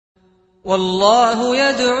والله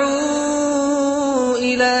يدعو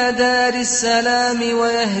إلى دار السلام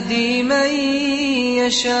ويهدي من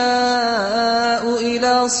يشاء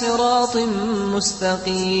إلى صراط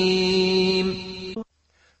مستقيم.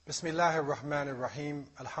 بسم الله الرحمن الرحيم.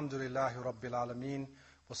 الحمد لله رب العالمين.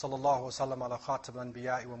 وصلى الله وسلم على خاتم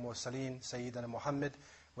الأنبياء والمرسلين سيدنا محمد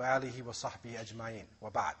وآله وصحبه أجمعين.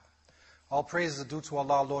 وبعد. All praise is due to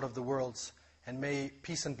Allah, Lord of the worlds, and may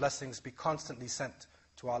peace and blessings be constantly sent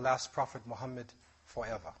to our last Prophet Muhammad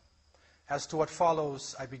forever. As to what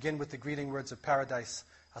follows, I begin with the greeting words of paradise.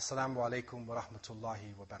 Assalamu alaikum wa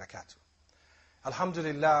rahmatullahi wa barakatuh.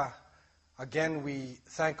 Alhamdulillah, again we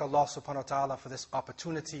thank Allah subhanahu wa ta'ala for this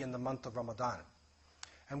opportunity in the month of Ramadan.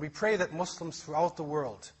 And we pray that Muslims throughout the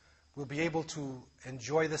world will be able to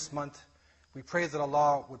enjoy this month. We pray that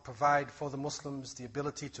Allah would provide for the Muslims the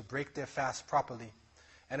ability to break their fast properly.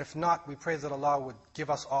 And if not, we pray that Allah would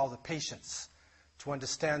give us all the patience to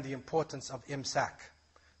understand the importance of imsak,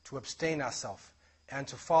 to abstain ourselves, and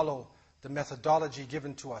to follow the methodology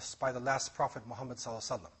given to us by the last Prophet Muhammad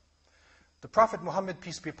ﷺ. The Prophet Muhammad,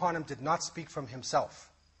 peace be upon him, did not speak from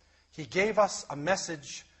himself. He gave us a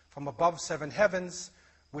message from above 7 heavens,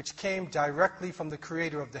 which came directly from the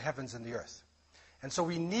Creator of the heavens and the earth. And so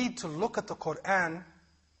we need to look at the Qur'an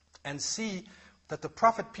and see that the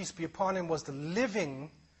Prophet, peace be upon him, was the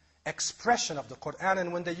living expression of the Qur'an.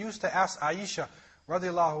 And when they used to ask Aisha,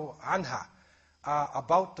 radiallahu anha,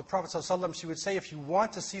 about the Prophet ﷺ, she would say, if you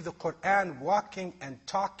want to see the Qur'an walking and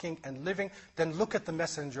talking and living, then look at the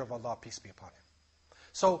Messenger of Allah, peace be upon him.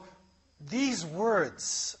 So these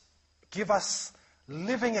words give us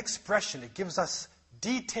living expression. It gives us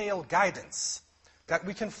detailed guidance that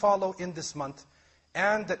we can follow in this month,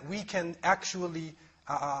 and that we can actually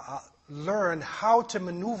learn how to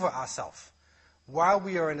maneuver ourselves while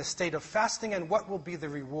we are in a state of fasting, and what will be the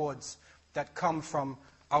rewards that come from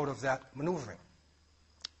out of that maneuvering.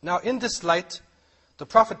 Now in this light, the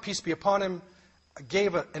Prophet, peace be upon him,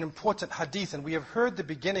 gave an important hadith, and we have heard the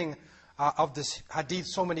beginning of this hadith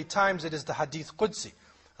so many times. It is the hadith Qudsi.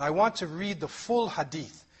 I want to read the full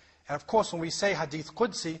hadith. And of course, when we say hadith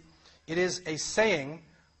Qudsi, it is a saying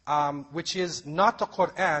which is not the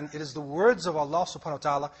Qur'an, it is the words of Allah subhanahu wa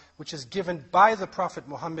ta'ala, which is given by the Prophet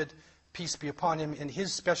Muhammad, peace be upon him, in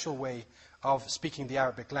his special way of speaking the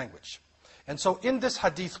Arabic language. And so in this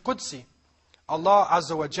hadith Qudsi, Allah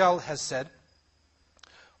Azza wa Jal has said,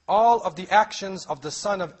 all of the actions of the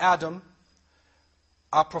son of Adam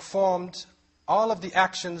are performed, all of the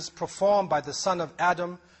actions performed by the son of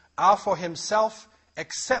Adam are for himself,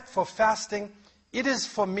 except for fasting. It is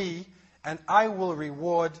for me, and I will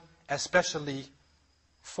reward especially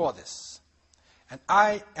for this. And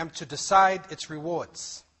I am to decide its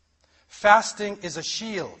rewards. Fasting is a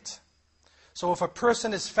shield. So if a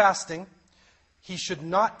person is fasting, he should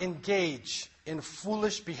not engage in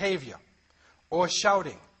foolish behavior, or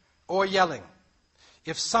shouting, or yelling.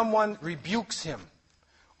 If someone rebukes him,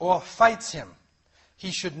 or fights him,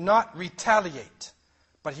 he should not retaliate,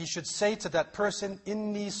 but he should say to that person,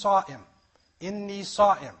 Inni sa'im, Inni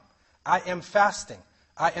sa'im, I am fasting,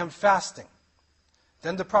 I am fasting.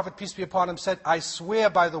 Then the Prophet, peace be upon him, said, I swear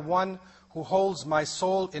by the one who holds my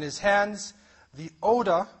soul in his hands, the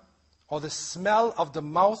odor or the smell of the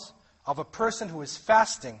mouth of a person who is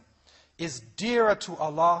fasting is dearer to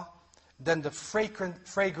Allah than the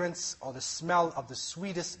fragrance or the smell of the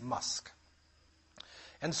sweetest musk.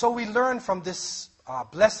 And so we learn from this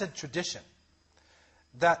blessed tradition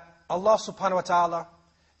that Allah subhanahu wa ta'ala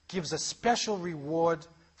gives a special reward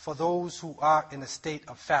for those who are in a state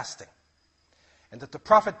of fasting. And that the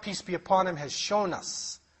Prophet, peace be upon him, has shown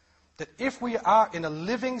us that if we are in a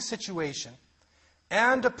living situation,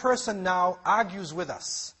 and a person now argues with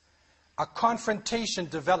us, a confrontation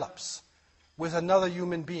develops with another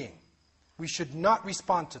human being, we should not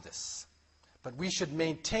respond to this, but we should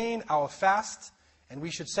maintain our fast, and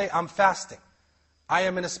we should say, I'm fasting. I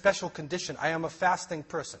am in a special condition. I am a fasting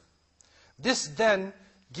person. This then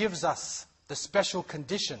gives us the special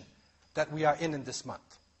condition that we are in this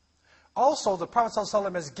month. Also, the Prophet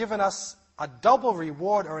ﷺ has given us a double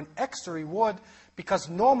reward, or an extra reward, because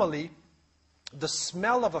normally the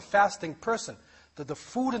smell of a fasting person, that the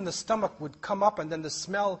food in the stomach would come up, and then the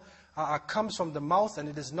smell comes from the mouth, and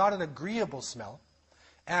it is not an agreeable smell.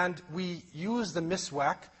 And we use the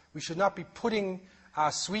miswak. We should not be putting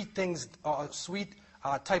sweet things, sweet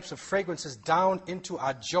types of fragrances down into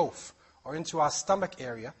our jof, or into our stomach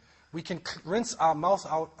area. We can rinse our mouth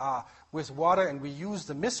out with water, and we use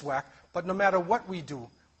the miswak, but no matter what we do,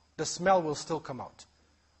 the smell will still come out.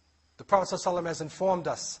 The Prophet ﷺ has informed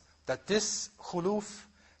us that this khuluf,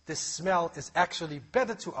 this smell, is actually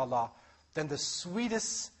better to Allah than the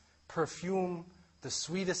sweetest perfume, the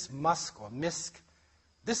sweetest musk or misk.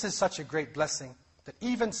 This is such a great blessing that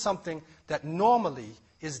even something that normally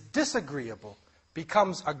is disagreeable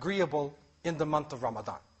becomes agreeable in the month of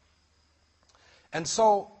Ramadan. And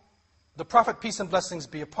so, the Prophet, peace and blessings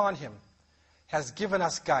be upon him, has given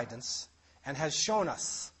us guidance and has shown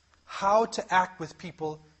us how to act with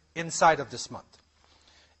people inside of this month.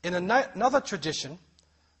 In another tradition,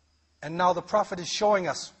 and now the Prophet is showing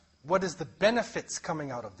us what is the benefits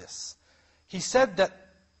coming out of this. He said that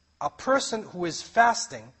a person who is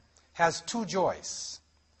fasting has two joys.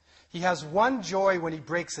 He has one joy when he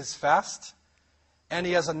breaks his fast, and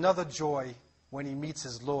he has another joy when he meets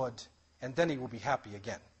his Lord, and then he will be happy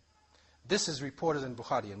again. This is reported in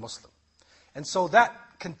Bukhari and Muslim. And so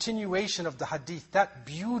that continuation of the hadith, that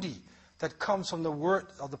beauty that comes from the word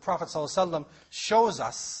of the Prophet ﷺ shows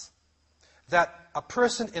us that a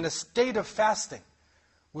person in a state of fasting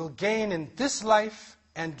will gain in this life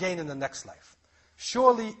and gain in the next life.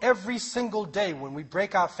 Surely every single day when we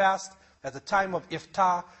break our fast, at the time of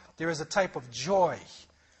iftar, there is a type of joy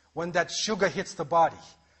when that sugar hits the body,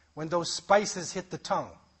 when those spices hit the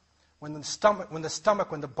tongue, when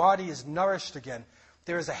the body is nourished again.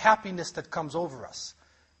 There is a happiness that comes over us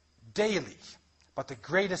daily. But the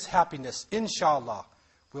greatest happiness, inshallah,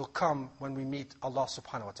 will come when we meet Allah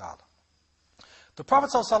subhanahu wa ta'ala. The Prophet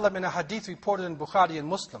ﷺ in a hadith reported in Bukhari and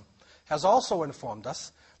Muslim has also informed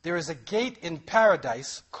us there is a gate in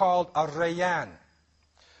paradise called Ar-Rayyan,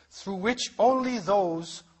 through which only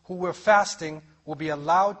those who were fasting will be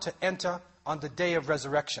allowed to enter on the day of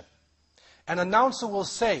resurrection. An announcer will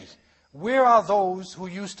say, "Where are those who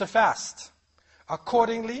used to fast?"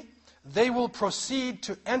 Accordingly, they will proceed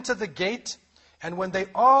to enter the gate, and when they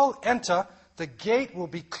all enter, the gate will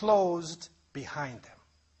be closed behind them.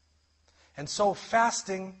 And so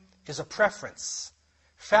fasting is a preference.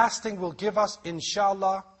 Fasting will give us,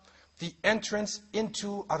 inshallah, the entrance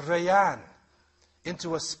into Ar-Rayyan,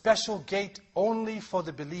 into a special gate only for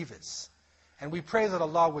the believers. And we pray that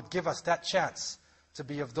Allah would give us that chance to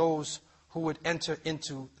be of those who would enter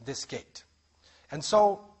into this gate. And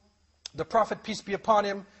so, the Prophet, peace be upon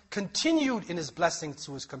him, continued in his blessings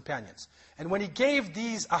to his companions. And when he gave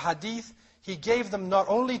these ahadith, he gave them not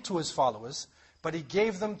only to his followers, but he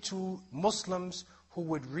gave them to Muslims who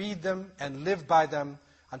would read them and live by them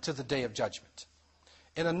until the Day of Judgment.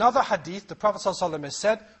 In another hadith, the Prophet ﷺ has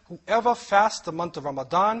said, "Whoever fasts the month of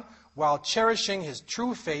Ramadan while cherishing his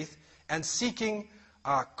true faith and seeking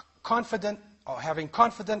confident or having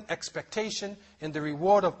confident expectation in the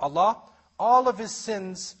reward of Allah, all of his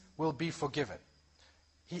sins will be forgiven."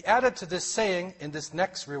 He added to this saying in this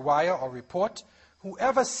next riwayah or report,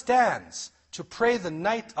 "Whoever stands to pray the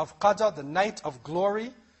night of Qadr, the night of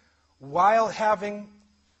glory, while having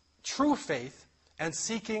true faith and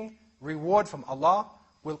seeking reward from Allah,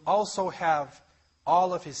 will also have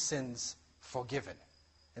all of his sins forgiven."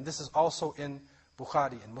 And this is also in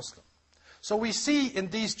Bukhari and Muslim. So we see in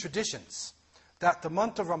these traditions that the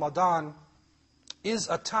month of Ramadan is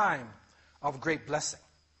a time of great blessing.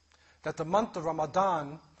 That the month of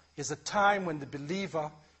Ramadan is a time when the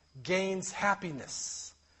believer gains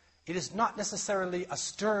happiness. It is not necessarily a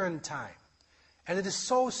stern time. And it is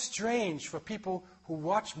so strange for people who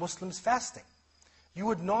watch Muslims fasting. You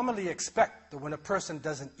would normally expect that when a person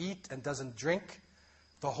doesn't eat and doesn't drink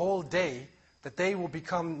the whole day, that they will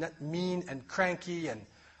become mean and cranky and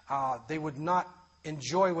they would not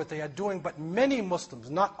enjoy what they are doing. But many Muslims,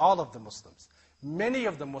 not all of the Muslims, many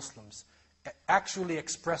of the Muslims actually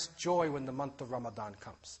express joy when the month of Ramadan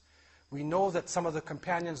comes. We know that some of the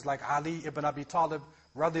companions like Ali ibn Abi Talib,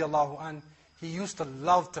 radiallahu anh, he used to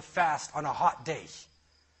love to fast on a hot day.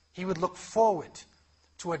 He would look forward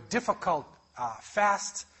to a difficult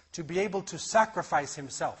fast to be able to sacrifice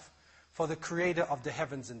himself for the Creator of the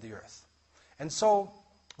heavens and the earth. And so,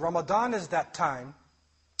 Ramadan is that time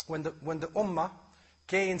when the Ummah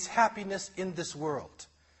gains happiness in this world.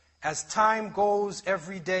 As time goes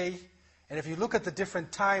every day, and if you look at the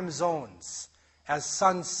different time zones, as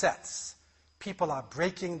sun sets, people are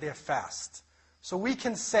breaking their fast. So we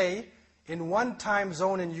can say, in one time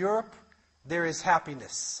zone in Europe, there is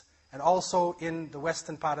happiness. And also in the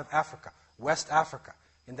western part of Africa, West Africa,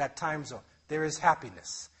 in that time zone, there is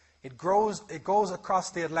happiness. It goes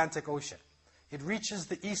across the Atlantic Ocean. It reaches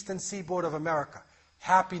the eastern seaboard of America.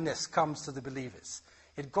 Happiness comes to the believers.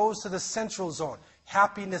 It goes to the central zone.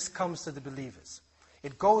 Happiness comes to the believers.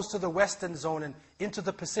 It goes to the western zone and into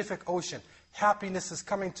the Pacific Ocean. Happiness is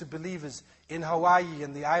coming to believers in Hawaii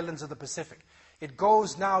and the islands of the Pacific. It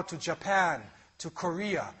goes now to Japan, to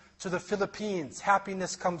Korea, to the Philippines.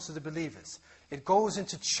 Happiness comes to the believers. It goes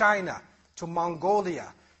into China, to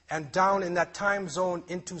Mongolia, and down in that time zone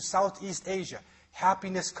into Southeast Asia,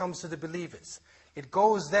 happiness comes to the believers. It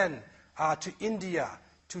goes then to India,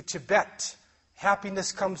 to Tibet,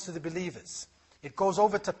 happiness comes to the believers. It goes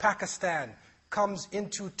over to Pakistan, comes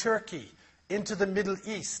into Turkey, into the Middle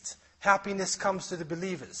East, happiness comes to the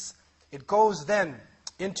believers. It goes then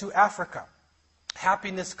into Africa,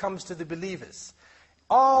 happiness comes to the believers.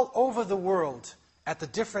 All over the world, at the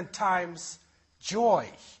different times, joy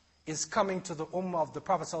is coming to the ummah of the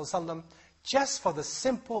Prophet ﷺ just for the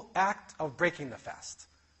simple act of breaking the fast.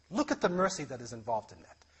 Look at the mercy that is involved in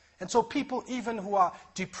that. And so people, even who are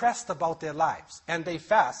depressed about their lives, and they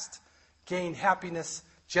fast, gain happiness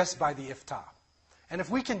just by the iftar. And if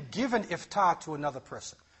we can give an iftar to another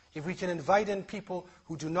person, if we can invite in people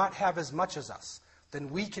who do not have as much as us,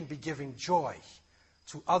 then we can be giving joy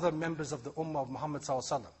to other members of the ummah of Muhammad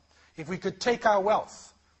ﷺ. If we could take our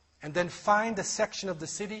wealth and then find a section of the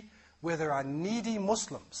city where there are needy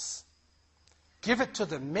Muslims, give it to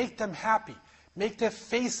them, make them happy, make their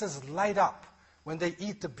faces light up when they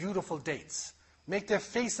eat the beautiful dates, make their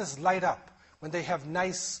faces light up when they have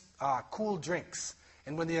nice, cool drinks,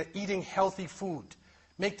 and when they are eating healthy food,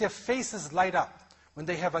 make their faces light up when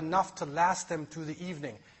they have enough to last them through the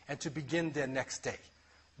evening and to begin their next day.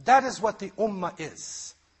 That is what the ummah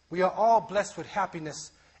is. We are all blessed with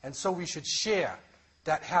happiness, and so we should share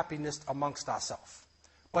that happiness amongst ourselves.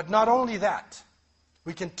 But not only that,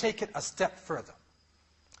 we can take it a step further.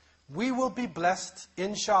 We will be blessed,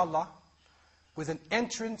 inshallah, with an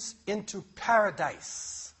entrance into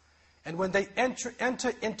paradise. And when they enter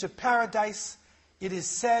into paradise, it is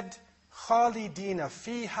said, خَالِدِينَ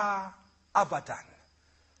فِيهَا أَبَدًا.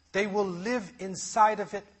 They will live inside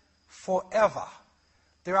of it forever.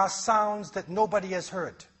 There are sounds that nobody has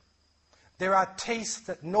heard. There are tastes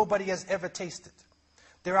that nobody has ever tasted.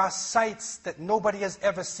 There are sights that nobody has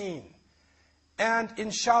ever seen. And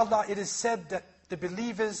inshallah, it is said that the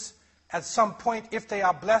believers, at some point, if they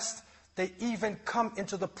are blessed, they even come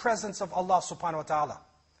into the presence of Allah subhanahu wa ta'ala.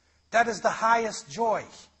 That is the highest joy,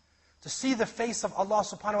 to see the face of Allah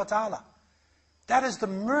subhanahu wa ta'ala. That is the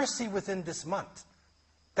mercy within this month,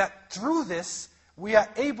 that through this, we are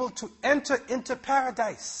able to enter into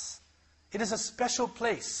paradise. It is a special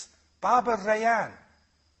place, Bab al-Rayyan.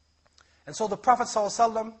 And so the Prophet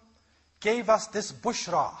ﷺ gave us this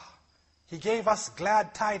bushra. He gave us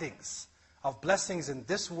glad tidings of blessings in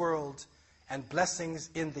this world and blessings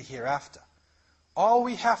in the hereafter. All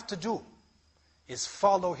we have to do is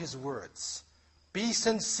follow his words. Be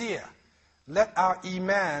sincere. Let our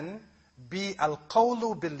iman be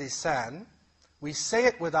al-qawlu bil-lisan. We say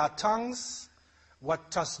it with our tongues.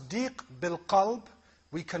 وَالتَّصْدِيقُ بِالْقَلْبِ.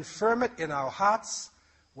 We confirm it in our hearts.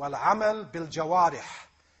 وَالْعَمَلْ بِالْجَوَارِحِ.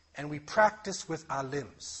 And we practice with our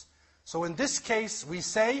limbs. So in this case, we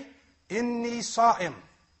say, Inni sa'im.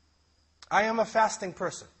 I am a fasting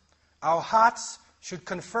person. Our hearts should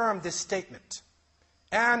confirm this statement.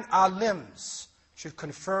 And our limbs should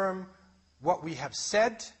confirm what we have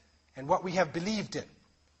said and what we have believed in.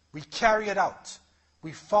 We carry it out.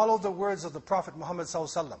 We follow the words of the Prophet Muhammad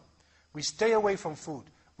ﷺ. We stay away from food.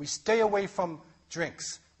 We stay away from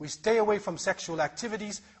drinks. We stay away from sexual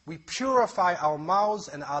activities. We purify our mouths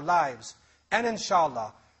and our lives. And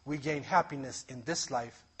inshallah, we gain happiness in this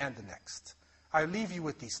life and the next. I leave you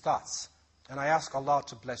with these thoughts. And I ask Allah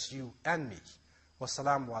to bless you and me.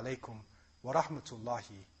 Wassalamu alaikum wa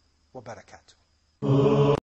rahmatullahi wa barakatuh.